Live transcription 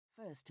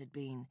first had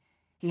been.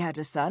 He had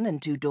a son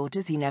and 2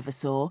 daughters he never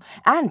saw,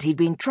 and he'd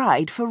been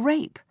tried for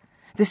rape.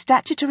 The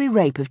statutory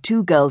rape of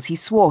 2 girls he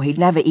swore he'd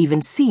never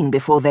even seen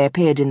before they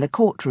appeared in the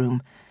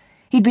courtroom.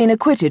 He'd been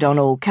acquitted on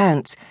all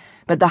counts,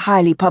 but the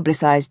highly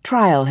publicised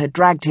trial had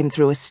dragged him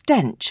through a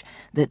stench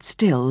that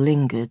still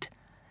lingered.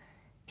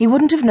 He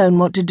wouldn't have known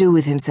what to do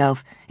with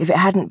himself if it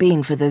hadn't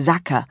been for the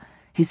Zaka,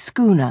 his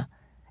schooner.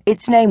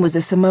 Its name was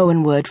a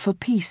Samoan word for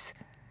peace.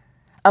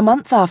 A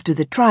month after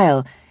the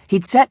trial,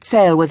 he'd set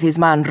sail with his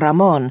man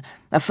Ramon,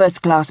 a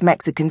first-class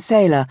Mexican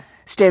sailor,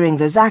 steering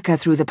the Zaka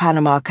through the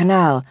Panama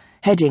Canal,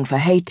 heading for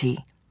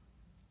Haiti.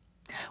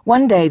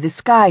 One day the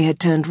sky had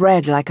turned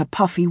red like a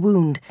puffy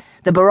wound,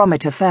 the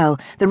barometer fell,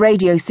 the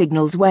radio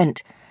signals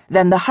went,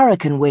 then the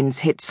hurricane winds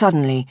hit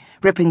suddenly,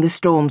 ripping the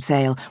storm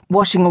sail,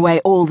 washing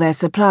away all their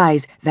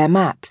supplies, their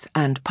maps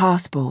and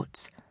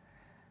passports.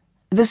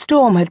 The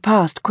storm had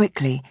passed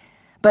quickly,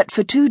 but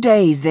for 2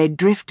 days they'd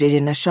drifted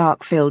in a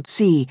shark-filled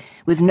sea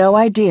with no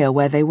idea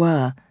where they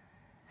were.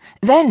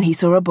 Then he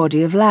saw a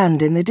body of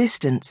land in the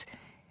distance.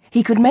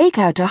 He could make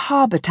out a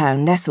harbour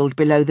town nestled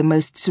below the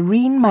most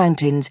serene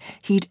mountains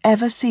he'd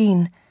ever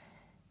seen.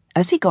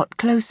 As he got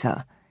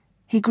closer,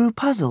 he grew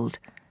puzzled.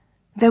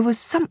 There was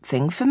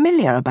something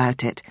familiar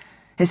about it,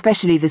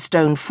 especially the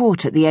stone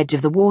fort at the edge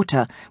of the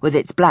water with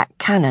its black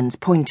cannons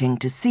pointing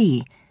to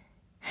sea.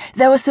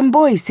 There were some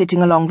boys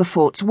sitting along the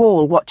fort's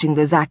wall watching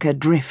the Zaka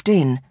drift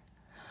in.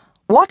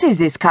 "What is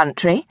this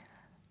country?"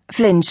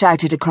 Flynn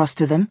shouted across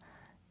to them.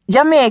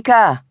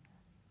 "Jamaica!"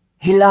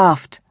 He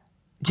laughed.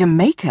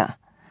 Jamaica?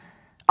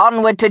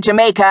 "Onward to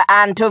Jamaica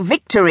and to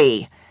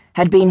victory!"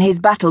 had been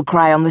his battle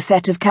cry on the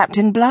set of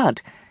Captain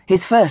Blood,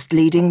 his first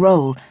leading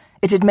role.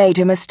 It had made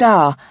him a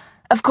star.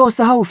 Of course,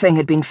 the whole thing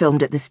had been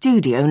filmed at the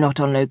studio,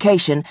 not on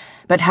location,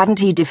 but hadn't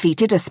he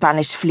defeated a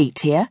Spanish fleet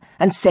here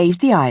and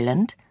saved the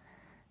island?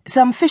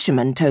 Some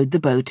fishermen towed the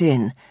boat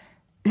in.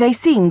 They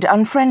seemed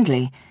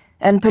unfriendly,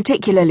 and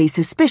particularly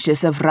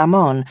suspicious of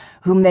Ramon,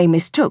 whom they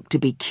mistook to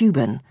be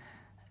Cuban.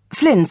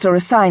 Flynn saw a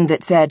sign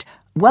that said,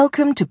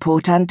 "Welcome to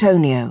Port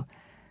Antonio."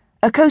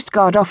 A Coast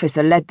Guard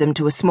officer led them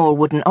to a small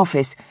wooden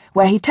office,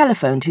 where he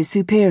telephoned his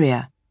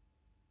superior.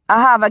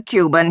 "I have a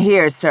Cuban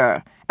here,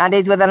 sir, and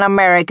he's with an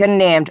American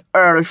named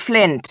Earl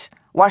Flint.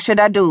 What should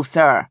I do,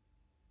 sir?"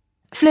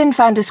 Flynn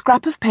found a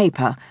scrap of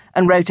paper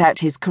and wrote out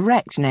his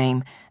correct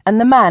name, and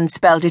the man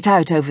spelled it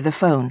out over the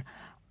phone.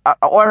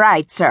 "All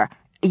right, sir.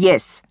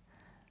 Yes."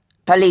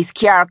 "Police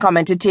car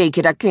coming to take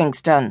you to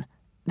Kingston,"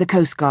 the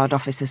Coast Guard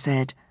officer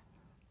said.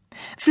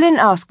 Flynn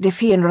asked if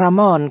he and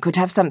Ramon could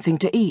have something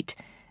to eat,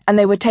 and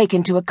they were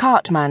taken to a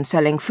cartman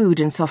selling food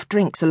and soft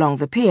drinks along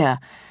the pier,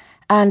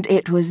 and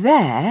it was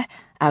there,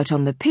 out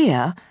on the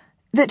pier,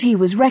 that he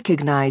was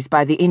recognised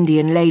by the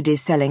Indian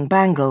ladies selling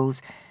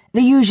bangles.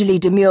 The usually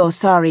demure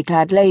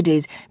sari-clad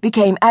ladies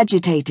became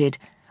agitated.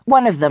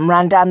 One of them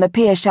ran down the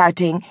pier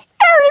shouting,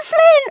 "Errol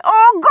Flynn!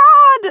 Oh,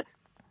 God!"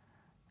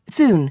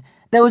 Soon,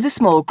 there was a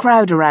small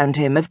crowd around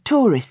him of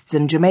tourists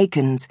and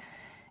Jamaicans.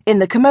 In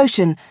the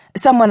commotion,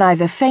 someone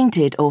either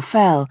fainted or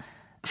fell.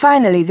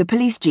 Finally, the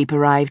police jeep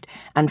arrived,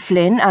 and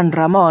Flynn and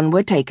Ramon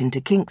were taken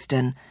to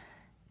Kingston.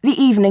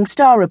 The Evening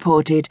Star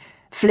reported,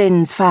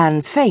 "Flynn's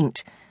fans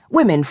faint.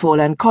 Women fall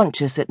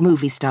unconscious at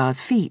movie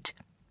stars' feet."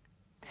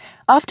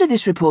 After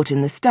this report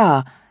in the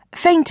Star,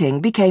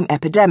 fainting became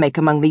epidemic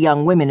among the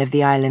young women of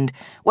the island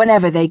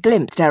whenever they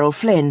glimpsed Errol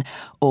Flynn,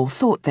 or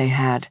thought they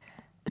had.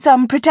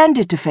 Some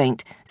pretended to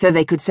faint so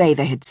they could say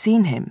they had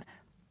seen him.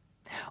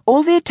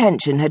 All the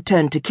attention had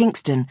turned to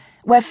Kingston,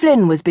 where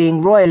Flynn was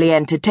being royally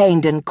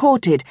entertained and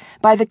courted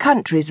by the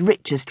country's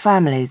richest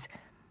families.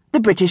 The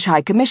British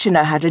High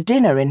Commissioner had a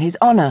dinner in his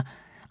honour.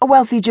 A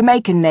wealthy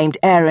Jamaican named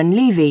Aaron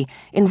Levy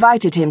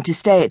invited him to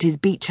stay at his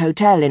beach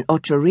hotel in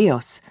Ocho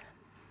Rios.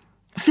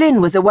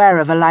 Flynn was aware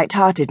of a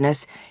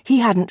light-heartedness he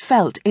hadn't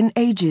felt in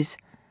ages.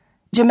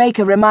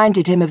 Jamaica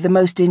reminded him of the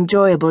most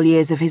enjoyable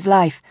years of his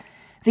life,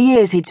 the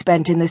years he'd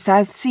spent in the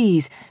South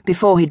Seas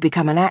before he'd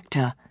become an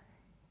actor.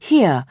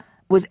 Here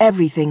was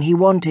everything he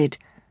wanted: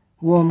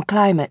 warm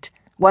climate,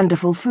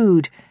 wonderful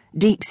food,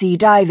 deep-sea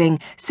diving,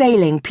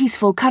 sailing,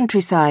 peaceful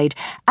countryside,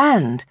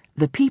 and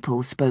the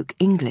people spoke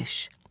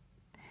English.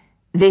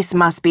 "This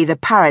must be the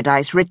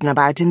paradise written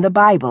about in the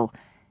Bible,"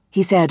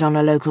 he said on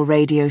a local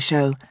radio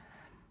show.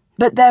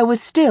 But there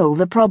was still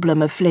the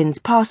problem of Flynn's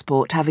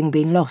passport having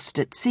been lost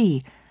at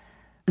sea.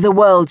 The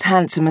world's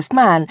handsomest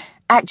man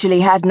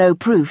actually had no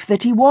proof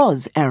that he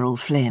was Errol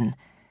Flynn.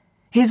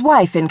 His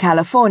wife in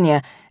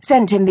California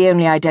sent him the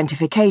only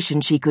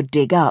identification she could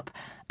dig up,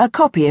 a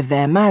copy of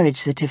their marriage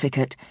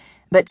certificate,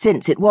 but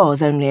since it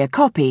was only a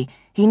copy,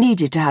 he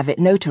needed to have it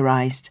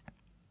notarized.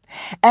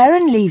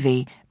 Aaron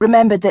Levy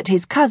remembered that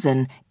his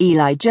cousin,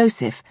 Eli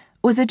Joseph,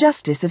 was a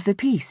justice of the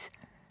peace.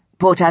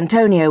 Port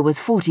Antonio was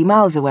 40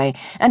 miles away,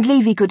 and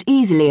Levy could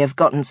easily have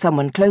gotten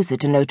someone closer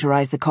to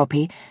notarize the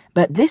copy,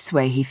 but this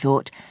way, he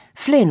thought,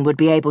 Flynn would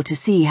be able to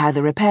see how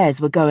the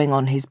repairs were going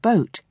on his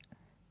boat.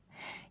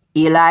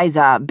 "Eli's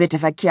a bit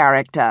of a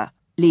character,"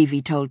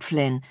 Levy told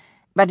Flynn,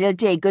 "but he'll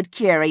take good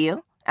care of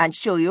you and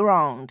show you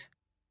round."